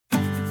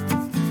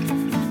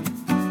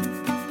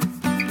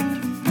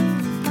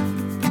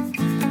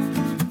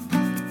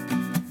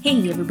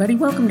Hey everybody,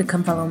 welcome to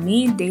Come Follow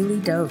Me Daily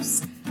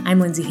Dose. I'm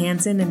Lindsay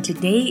Hansen and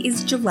today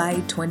is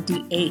July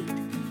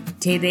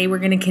 28th. Today we're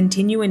going to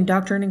continue in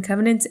Doctrine and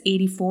Covenants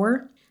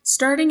 84,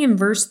 starting in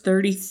verse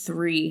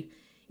 33.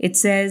 It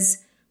says,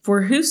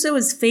 "For whoso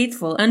is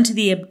faithful unto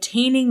the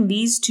obtaining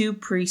these two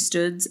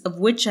priesthoods of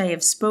which I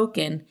have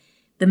spoken,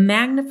 the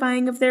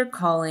magnifying of their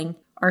calling,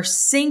 are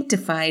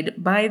sanctified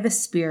by the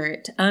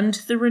Spirit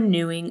unto the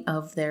renewing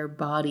of their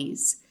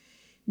bodies."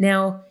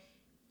 Now,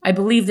 I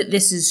believe that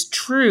this is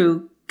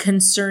true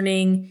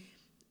concerning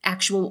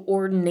actual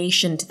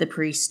ordination to the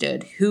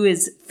priesthood, who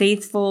is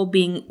faithful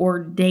being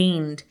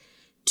ordained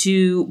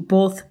to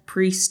both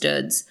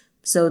priesthoods,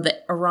 so the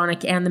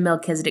Aaronic and the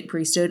Melchizedek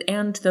priesthood,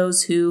 and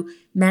those who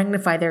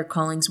magnify their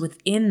callings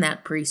within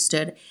that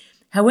priesthood.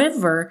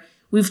 However,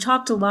 we've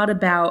talked a lot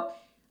about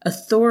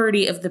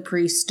authority of the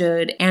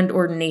priesthood and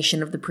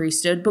ordination of the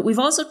priesthood, but we've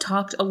also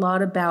talked a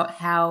lot about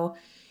how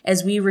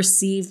as we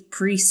receive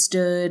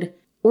priesthood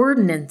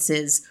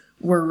ordinances,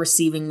 we're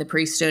receiving the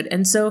priesthood.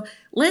 And so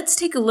let's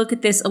take a look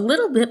at this a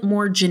little bit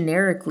more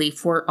generically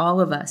for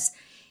all of us.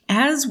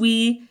 As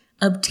we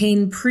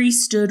obtain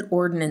priesthood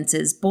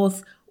ordinances,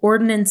 both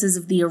ordinances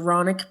of the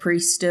Aaronic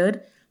priesthood,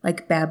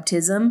 like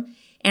baptism,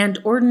 and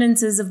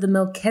ordinances of the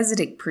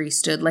Melchizedek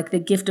priesthood, like the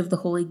gift of the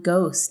Holy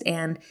Ghost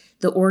and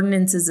the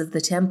ordinances of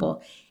the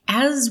temple,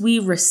 as we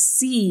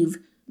receive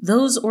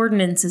those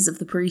ordinances of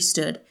the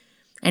priesthood,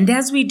 and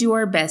as we do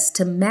our best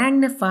to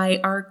magnify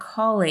our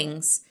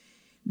callings,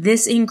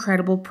 this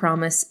incredible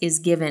promise is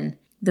given,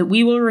 that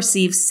we will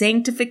receive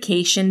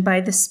sanctification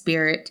by the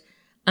Spirit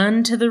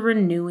unto the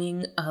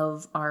renewing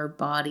of our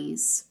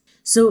bodies.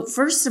 So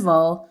first of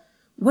all,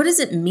 what does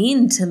it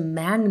mean to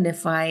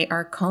magnify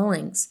our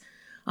callings?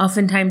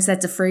 Oftentimes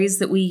that's a phrase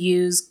that we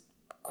use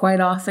quite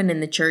often in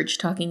the church,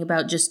 talking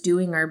about just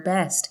doing our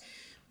best.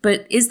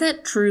 But is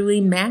that truly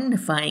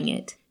magnifying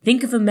it?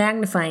 Think of a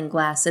magnifying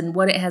glass and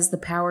what it has the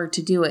power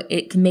to do.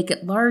 It can make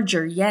it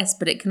larger, yes,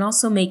 but it can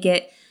also make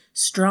it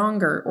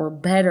stronger or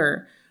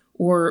better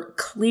or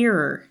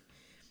clearer.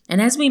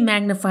 And as we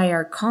magnify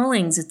our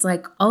callings, it's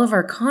like all of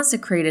our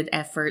consecrated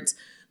efforts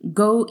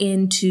go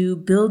into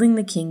building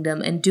the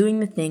kingdom and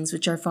doing the things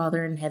which our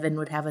Father in heaven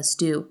would have us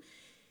do.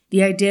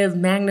 The idea of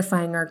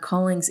magnifying our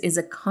callings is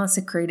a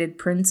consecrated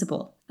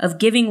principle of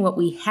giving what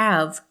we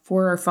have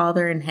for our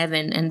Father in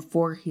heaven and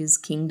for his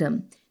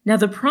kingdom. Now,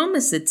 the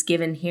promise that's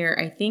given here,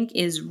 I think,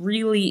 is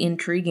really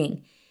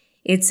intriguing.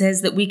 It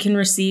says that we can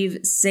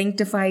receive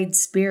sanctified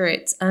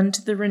spirits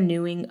unto the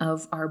renewing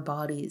of our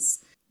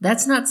bodies.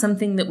 That's not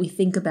something that we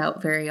think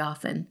about very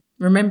often.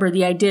 Remember,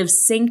 the idea of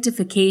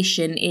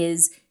sanctification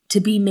is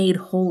to be made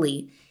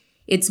holy.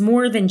 It's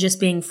more than just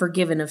being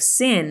forgiven of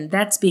sin.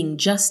 That's being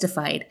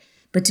justified.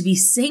 But to be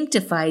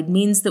sanctified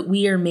means that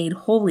we are made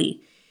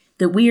holy,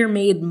 that we are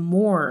made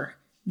more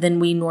than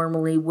we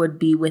normally would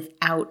be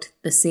without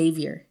the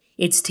Savior.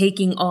 It's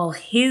taking all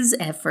his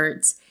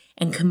efforts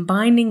and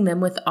combining them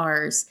with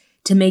ours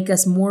to make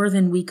us more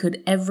than we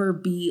could ever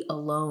be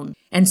alone.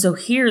 And so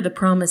here the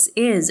promise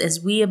is,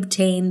 as we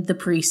obtain the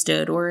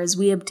priesthood, or as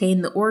we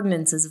obtain the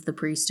ordinances of the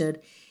priesthood,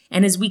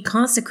 and as we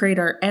consecrate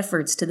our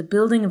efforts to the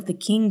building of the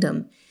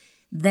kingdom,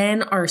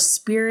 then our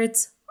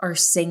spirits are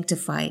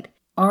sanctified.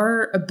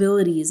 Our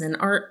abilities and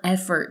our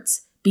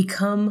efforts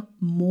become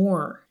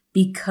more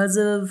because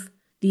of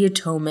the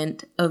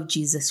atonement of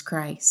Jesus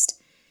Christ.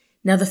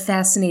 Now, the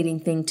fascinating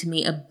thing to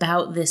me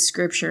about this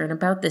scripture and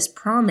about this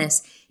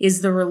promise is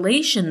the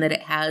relation that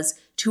it has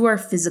to our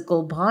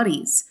physical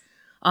bodies.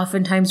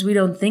 Oftentimes, we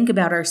don't think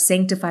about our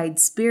sanctified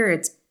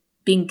spirits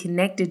being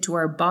connected to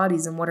our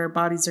bodies and what our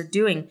bodies are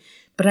doing.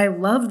 But I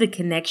love the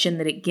connection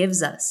that it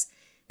gives us,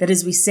 that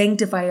as we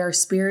sanctify our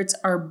spirits,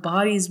 our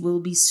bodies will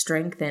be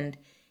strengthened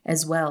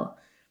as well.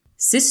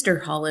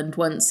 Sister Holland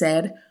once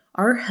said,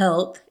 "Our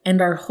health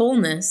and our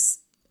wholeness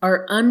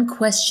are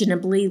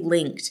unquestionably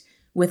linked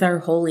with our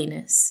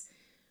holiness."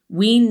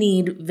 We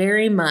need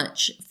very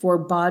much for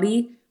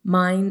body,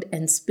 mind,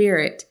 and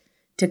spirit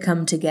to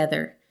come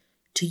together,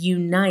 to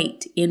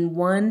unite in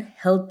one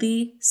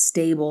healthy,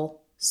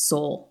 stable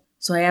soul.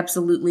 So I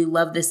absolutely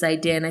love this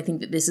idea, and I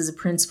think that this is a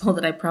principle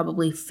that I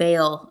probably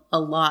fail a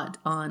lot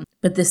on.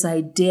 But this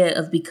idea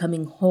of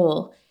becoming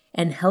whole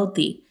and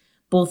healthy,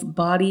 both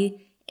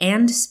body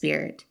and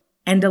spirit,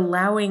 and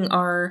allowing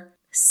our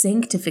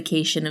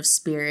sanctification of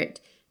spirit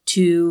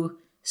to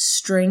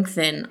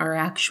strengthen our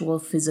actual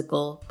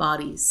physical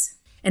bodies.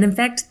 And in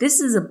fact,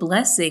 this is a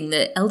blessing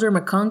that Elder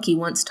McConkie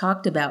once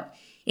talked about.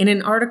 In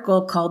an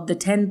article called The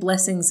 10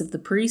 Blessings of the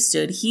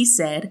Priesthood, he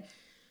said,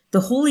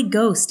 "The Holy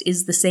Ghost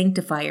is the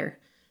sanctifier.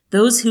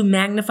 Those who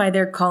magnify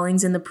their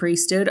callings in the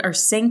priesthood are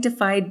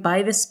sanctified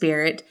by the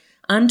Spirit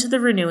unto the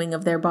renewing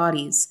of their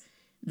bodies.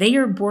 They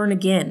are born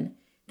again.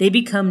 They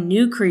become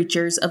new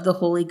creatures of the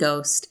Holy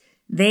Ghost.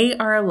 They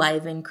are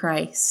alive in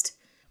Christ."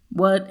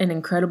 What an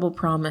incredible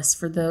promise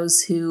for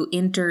those who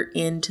enter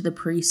into the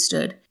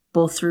priesthood,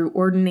 both through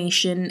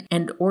ordination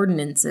and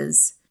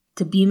ordinances,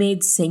 to be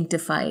made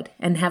sanctified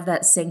and have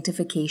that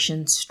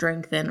sanctification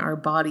strengthen our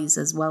bodies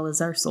as well as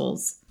our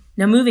souls.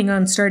 Now moving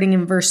on, starting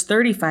in verse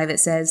 35, it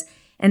says,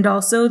 And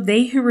also,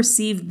 they who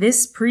receive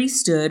this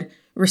priesthood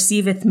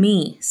receiveth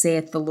me,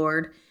 saith the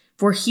Lord.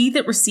 For he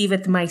that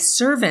receiveth my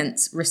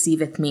servants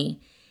receiveth me,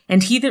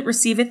 and he that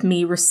receiveth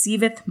me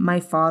receiveth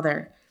my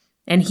Father.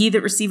 And he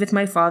that receiveth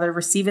my Father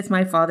receiveth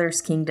my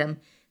Father's kingdom.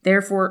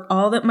 Therefore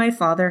all that my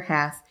Father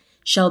hath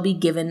shall be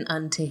given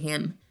unto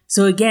him.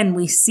 So again,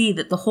 we see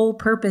that the whole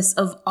purpose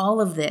of all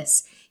of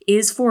this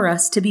is for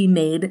us to be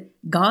made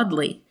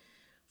godly,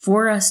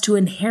 for us to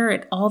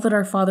inherit all that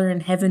our Father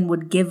in heaven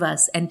would give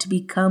us and to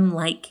become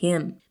like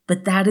him.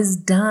 But that is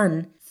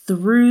done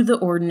through the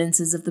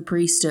ordinances of the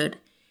priesthood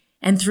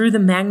and through the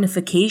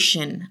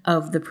magnification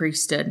of the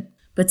priesthood.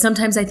 But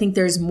sometimes I think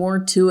there's more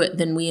to it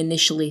than we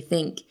initially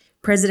think.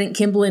 President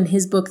Kimball, in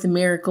his book, The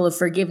Miracle of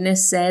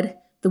Forgiveness, said,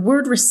 "The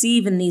word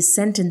receive in these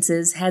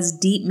sentences has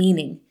deep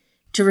meaning.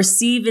 To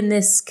receive in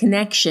this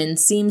connection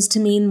seems to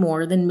mean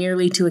more than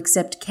merely to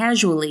accept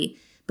casually,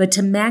 but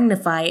to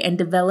magnify and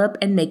develop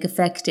and make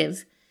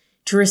effective.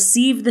 To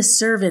receive the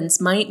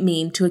servants might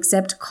mean to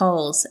accept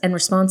calls and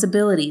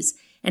responsibilities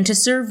and to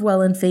serve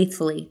well and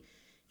faithfully.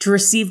 To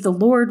receive the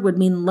Lord would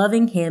mean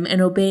loving him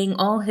and obeying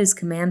all his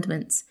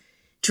commandments.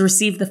 To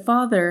receive the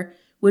Father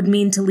would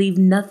mean to leave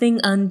nothing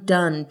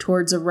undone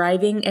towards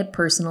arriving at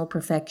personal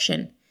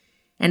perfection.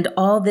 And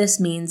all this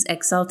means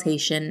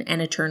exaltation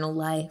and eternal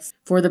life.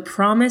 For the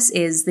promise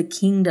is the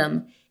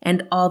kingdom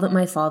and all that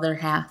my Father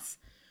hath."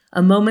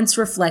 A moment's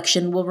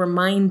reflection will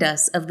remind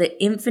us of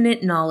the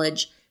infinite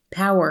knowledge,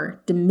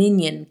 power,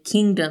 dominion,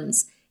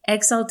 kingdoms,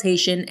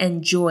 exaltation,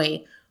 and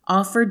joy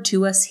offered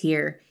to us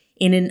here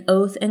in an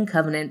oath and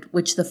covenant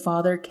which the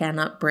Father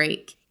cannot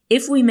break.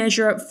 If we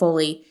measure up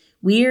fully,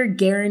 we are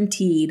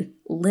guaranteed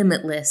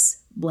limitless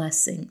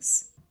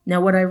blessings.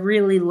 Now, what I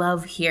really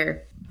love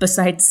here,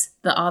 besides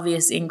the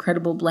obvious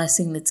incredible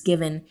blessing that's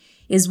given,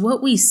 is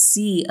what we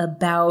see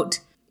about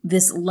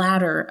this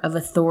ladder of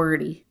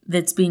authority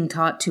that's being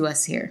taught to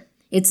us here.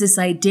 It's this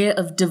idea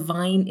of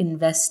divine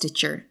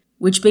investiture,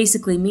 which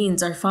basically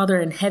means our Father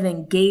in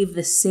heaven gave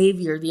the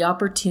Savior the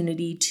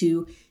opportunity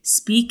to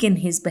speak in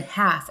his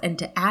behalf and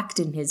to act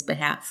in his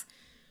behalf.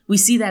 We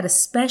see that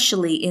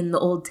especially in the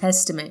Old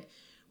Testament,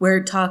 where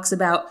it talks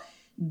about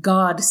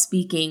God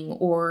speaking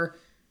or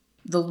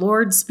the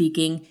Lord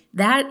speaking.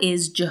 That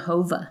is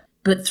Jehovah.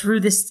 But through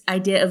this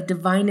idea of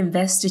divine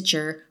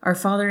investiture, our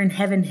Father in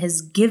heaven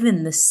has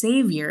given the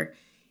Savior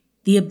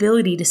the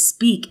ability to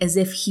speak as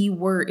if he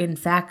were in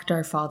fact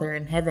our Father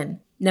in heaven.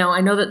 Now,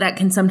 I know that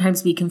can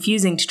sometimes be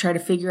confusing to try to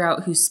figure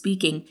out who's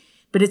speaking,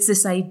 but it's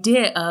this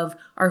idea of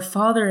our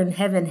Father in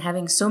heaven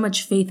having so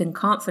much faith and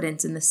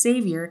confidence in the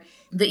Savior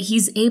that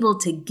he's able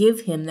to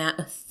give him that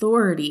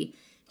authority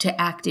to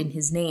act in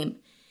his name.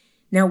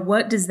 Now,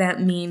 what does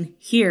that mean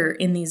here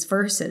in these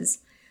verses?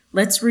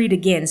 Let's read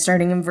again,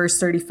 starting in verse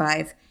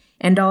 35.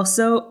 "And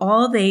also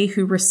all they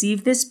who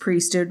receive this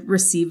priesthood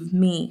receive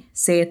me,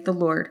 saith the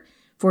Lord.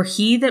 For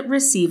he that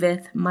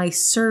receiveth my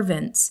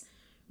servants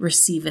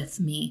receiveth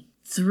me."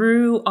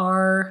 Through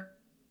our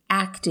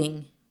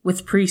acting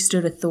with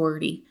priesthood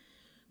authority,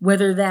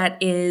 whether that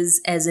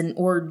is as an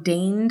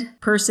ordained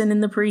person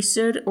in the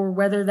priesthood or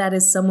whether that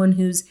is someone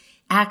who's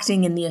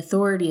acting in the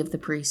authority of the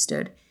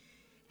priesthood,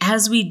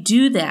 as we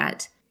do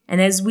that, and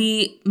as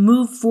we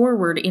move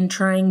forward in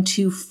trying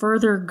to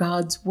further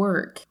God's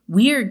work,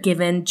 we are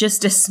given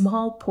just a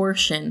small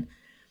portion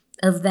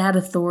of that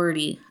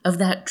authority, of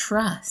that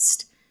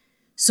trust.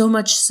 So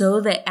much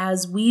so that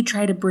as we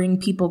try to bring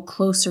people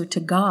closer to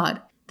God,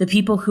 the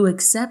people who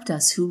accept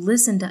us, who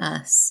listen to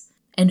us,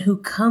 and who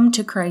come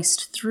to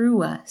Christ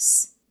through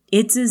us,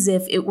 it's as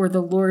if it were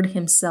the Lord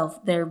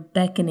himself there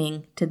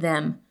beckoning to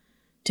them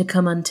to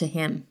come unto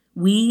him.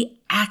 We,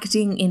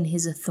 acting in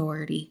his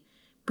authority,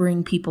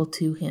 bring people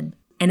to him.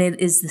 And it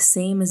is the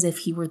same as if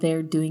he were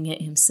there doing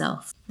it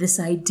himself. This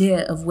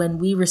idea of when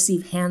we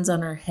receive hands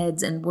on our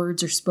heads and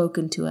words are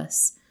spoken to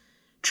us,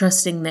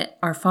 trusting that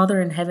our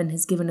Father in heaven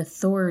has given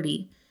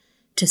authority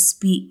to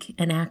speak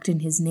and act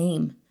in his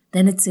name,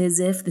 then it's as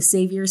if the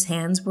Savior's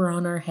hands were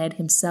on our head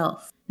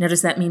himself. Now,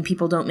 does that mean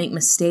people don't make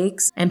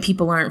mistakes and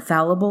people aren't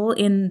fallible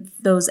in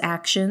those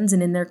actions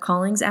and in their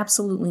callings?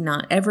 Absolutely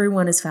not.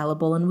 Everyone is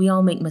fallible and we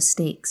all make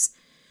mistakes.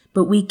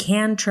 But we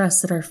can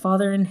trust that our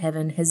Father in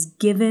heaven has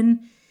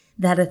given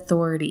that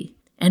authority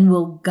and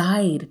will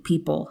guide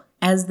people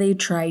as they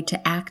try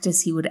to act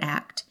as he would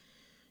act,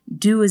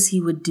 do as he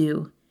would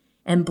do,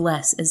 and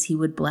bless as he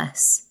would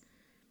bless.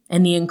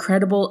 And the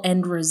incredible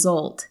end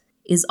result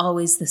is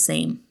always the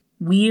same.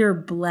 We are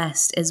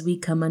blessed as we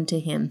come unto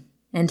him,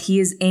 and he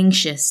is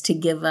anxious to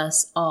give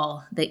us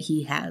all that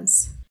he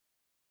has.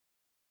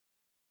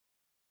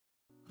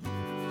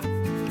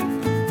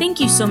 Thank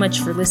you so much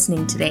for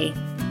listening today.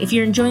 If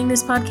you're enjoying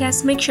this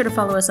podcast, make sure to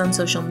follow us on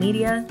social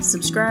media,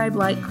 subscribe,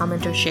 like,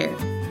 comment, or share.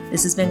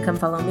 This has been Come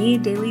Follow Me,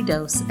 Daily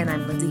Dose, and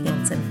I'm Lindsay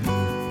Hansen.